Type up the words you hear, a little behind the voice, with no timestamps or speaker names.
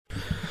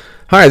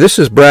Hi, this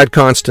is Brad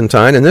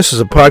Constantine, and this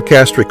is a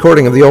podcast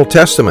recording of the Old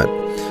Testament.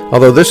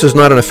 Although this is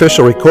not an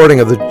official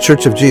recording of the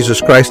Church of Jesus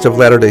Christ of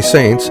Latter-day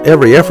Saints,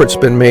 every effort's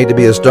been made to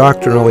be as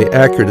doctrinally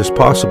accurate as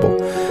possible.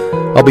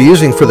 I'll be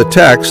using for the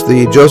text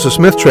the Joseph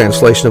Smith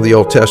translation of the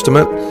Old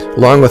Testament,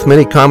 along with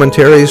many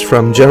commentaries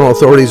from general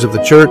authorities of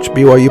the Church,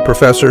 BYU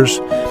professors,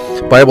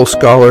 Bible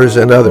scholars,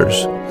 and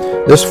others.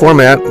 This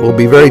format will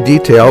be very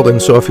detailed,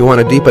 and so if you want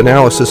a deep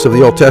analysis of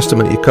the Old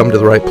Testament, you come to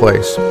the right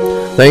place.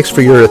 Thanks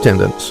for your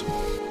attendance.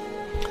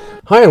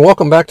 Hi, and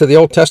welcome back to the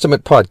Old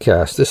Testament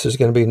podcast. This is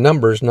going to be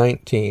Numbers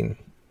 19.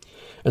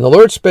 And the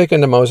Lord spake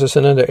unto Moses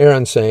and unto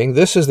Aaron, saying,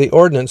 This is the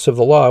ordinance of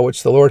the law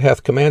which the Lord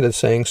hath commanded,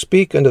 saying,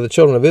 Speak unto the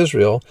children of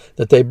Israel,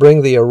 that they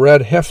bring thee a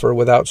red heifer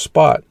without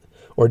spot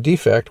or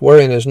defect,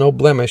 wherein is no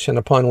blemish, and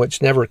upon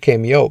which never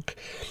came yoke.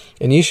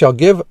 And ye shall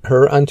give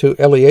her unto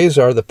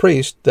Eleazar the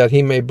priest, that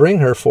he may bring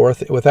her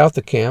forth without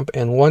the camp,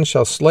 and one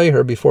shall slay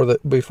her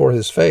before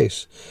his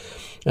face.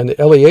 And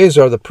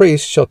Eleazar the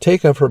priest shall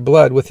take of her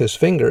blood with his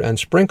finger, and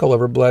sprinkle of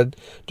her blood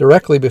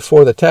directly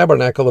before the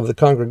tabernacle of the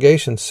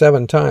congregation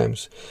 7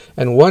 times.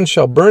 And one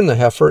shall burn the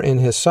heifer in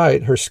his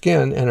sight, her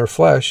skin, and her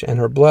flesh, and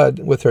her blood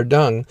with her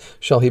dung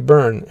shall he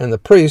burn. And the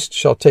priest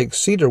shall take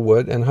cedar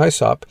wood, and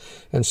hyssop,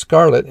 and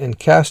scarlet, and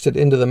cast it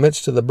into the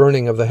midst of the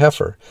burning of the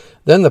heifer.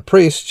 Then the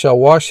priest shall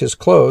wash his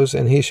clothes,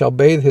 and he shall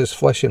bathe his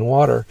flesh in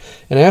water,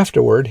 and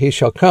afterward he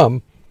shall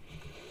come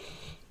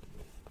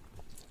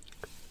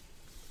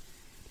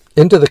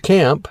into the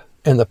camp,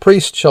 and the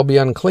priest shall be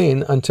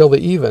unclean until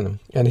the even.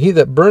 And he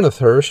that burneth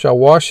her shall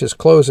wash his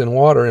clothes in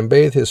water, and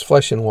bathe his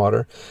flesh in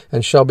water,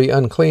 and shall be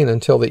unclean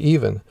until the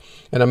even.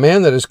 And a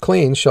man that is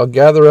clean shall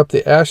gather up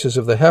the ashes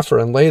of the heifer,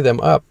 and lay them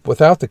up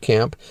without the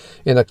camp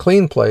in a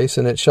clean place,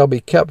 and it shall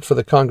be kept for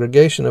the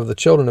congregation of the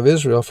children of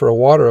Israel for a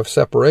water of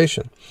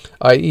separation,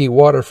 i.e.,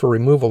 water for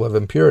removal of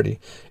impurity.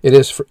 It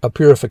is a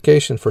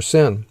purification for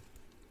sin.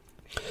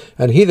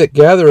 And he that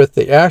gathereth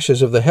the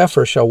ashes of the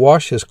heifer shall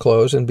wash his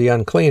clothes, and be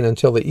unclean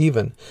until the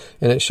even.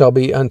 And it shall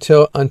be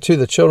unto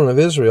the children of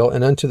Israel,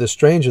 and unto the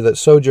stranger that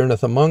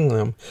sojourneth among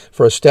them,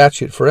 for a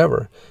statute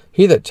forever.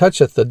 He that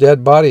toucheth the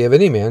dead body of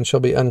any man shall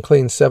be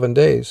unclean 7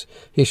 days.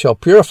 He shall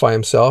purify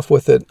himself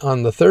with it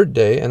on the 3rd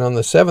day, and on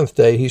the 7th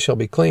day he shall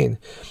be clean.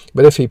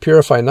 But if he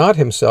purify not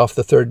himself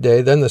the 3rd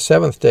day, then the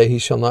 7th day he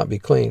shall not be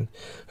clean.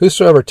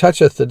 Whosoever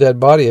toucheth the dead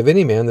body of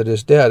any man that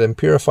is dead, and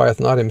purifieth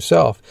not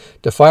himself,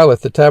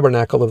 defileth the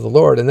tabernacle of the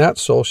Lord, and that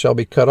soul shall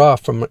be cut off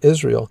from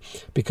Israel,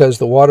 because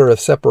the water of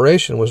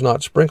separation was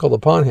not sprinkled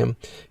upon him.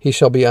 He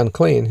shall be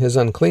unclean, his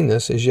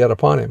uncleanness is yet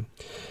upon him.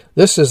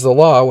 This is the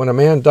law: when a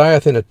man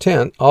dieth in a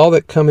tent, all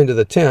that come into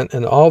the tent,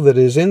 and all that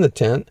is in the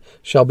tent,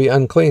 shall be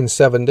unclean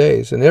 7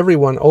 days. And every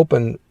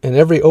open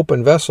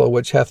vessel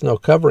which hath no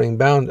covering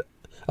bound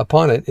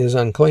upon it is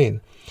unclean.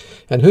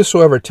 And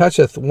whosoever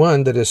toucheth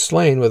one that is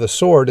slain with a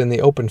sword in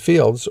the open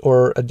fields,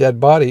 or a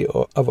dead body,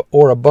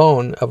 or a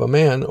bone of a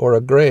man, or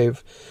a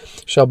grave,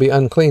 shall be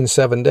unclean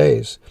 7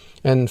 days.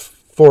 And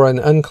for an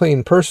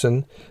unclean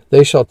person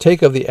they shall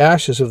take of the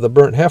ashes of the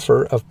burnt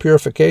heifer of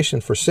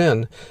purification for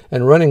sin,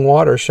 and running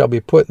water shall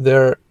be put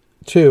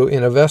thereto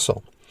in a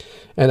vessel.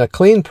 And a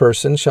clean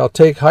person shall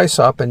take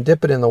hyssop, and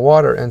dip it in the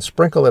water, and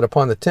sprinkle it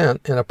upon the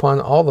tent, and upon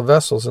all the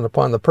vessels, and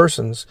upon the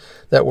persons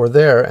that were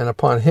there, and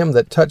upon him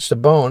that touched a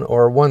bone,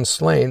 or one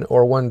slain,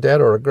 or one dead,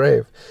 or a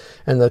grave.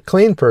 And the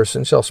clean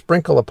person shall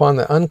sprinkle upon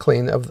the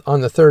unclean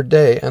on the 3rd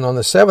day, and on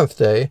the 7th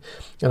day.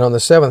 And on the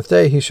 7th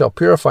day he shall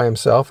purify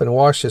himself, and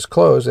wash his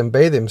clothes, and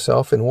bathe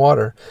himself in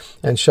water,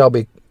 and shall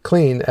be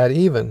clean at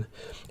even.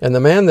 And the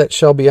man that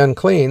shall be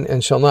unclean,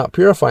 and shall not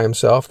purify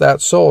himself,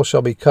 that soul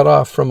shall be cut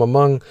off from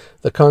among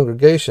the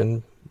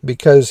congregation,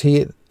 because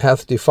he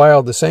hath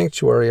defiled the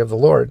sanctuary of the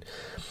Lord.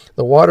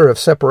 The water of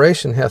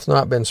separation hath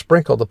not been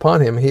sprinkled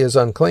upon him, he is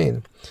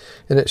unclean.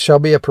 And it shall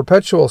be a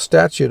perpetual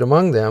statute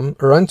among them,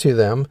 or unto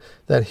them,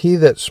 that he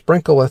that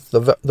sprinkleth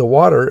the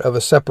water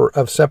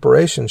of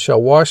separation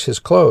shall wash his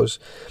clothes,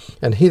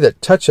 and he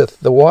that toucheth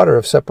the water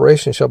of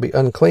separation shall be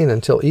unclean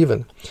until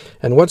even.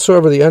 And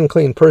whatsoever the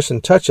unclean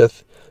person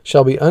toucheth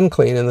shall be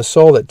unclean, and the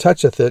soul that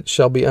toucheth it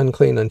shall be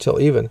unclean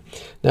until even.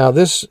 Now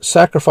this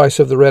sacrifice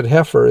of the red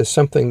heifer is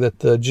something that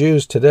the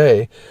Jews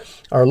today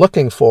are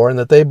looking for, and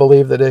that they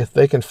believe that if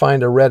they can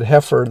find a red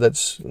heifer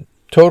that's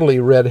totally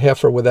red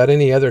heifer without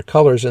any other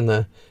colors in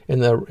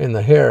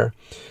the hair,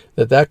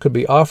 that could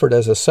be offered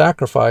as a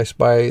sacrifice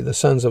by the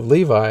sons of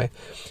Levi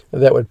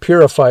that would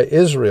purify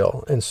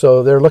Israel. And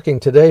so they're looking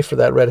today for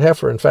that red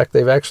heifer. In fact,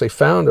 they've actually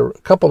found a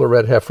couple of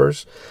red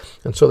heifers,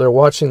 and so they're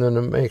watching them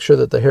to make sure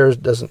that the hair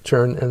doesn't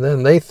turn, and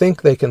then they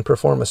think they can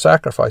perform a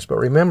sacrifice. But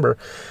remember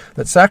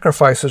that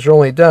sacrifices are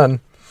only done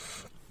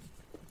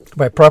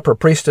by proper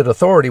priesthood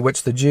authority,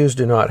 which the Jews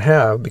do not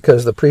have,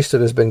 because the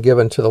priesthood has been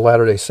given to the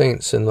Latter-day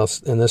Saints in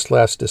this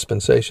last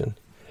dispensation.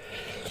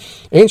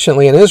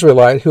 Anciently, an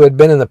Israelite who had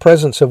been in the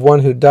presence of one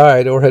who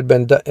died or had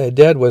been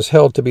dead was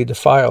held to be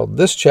defiled.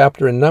 This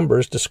chapter in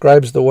Numbers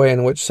describes the way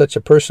in which such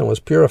a person was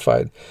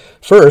purified.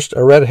 First,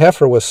 a red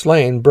heifer was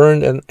slain,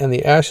 burned, and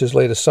the ashes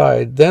laid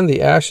aside. Then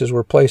the ashes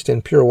were placed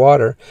in pure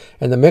water,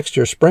 and the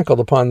mixture sprinkled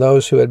upon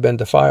those who had been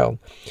defiled.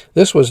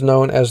 This was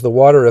known as the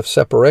water of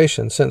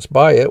separation, since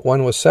by it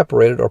one was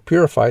separated or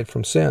purified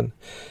from sin.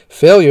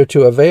 Failure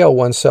to avail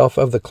oneself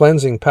of the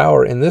cleansing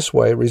power in this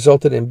way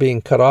resulted in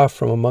being cut off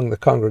from among the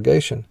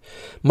congregation.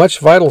 Much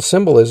vital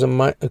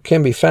symbolism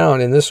can be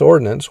found in this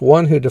ordinance.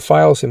 One who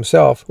defiles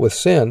himself with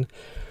sin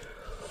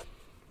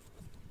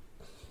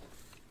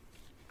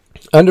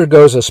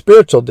undergoes a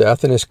spiritual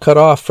death and is cut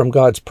off from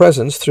God's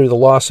presence through the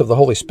loss of the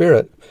Holy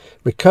Spirit.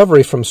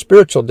 Recovery from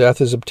spiritual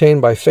death is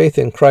obtained by faith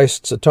in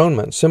Christ's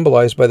atonement,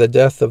 symbolized by the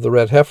death of the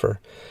red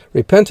heifer.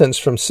 Repentance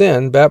from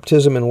sin,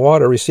 baptism in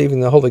water, receiving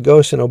the Holy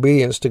Ghost, and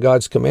obedience to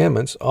God's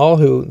commandments, all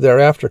who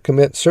thereafter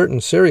commit certain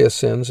serious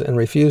sins and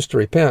refuse to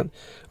repent,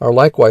 are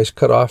likewise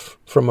cut off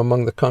from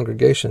among the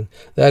congregation.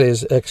 That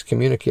is,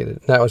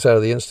 excommunicated. That was out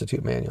of the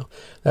Institute Manual.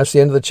 That's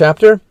the end of the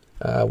chapter.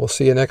 We'll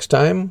see you next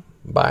time.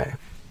 Bye.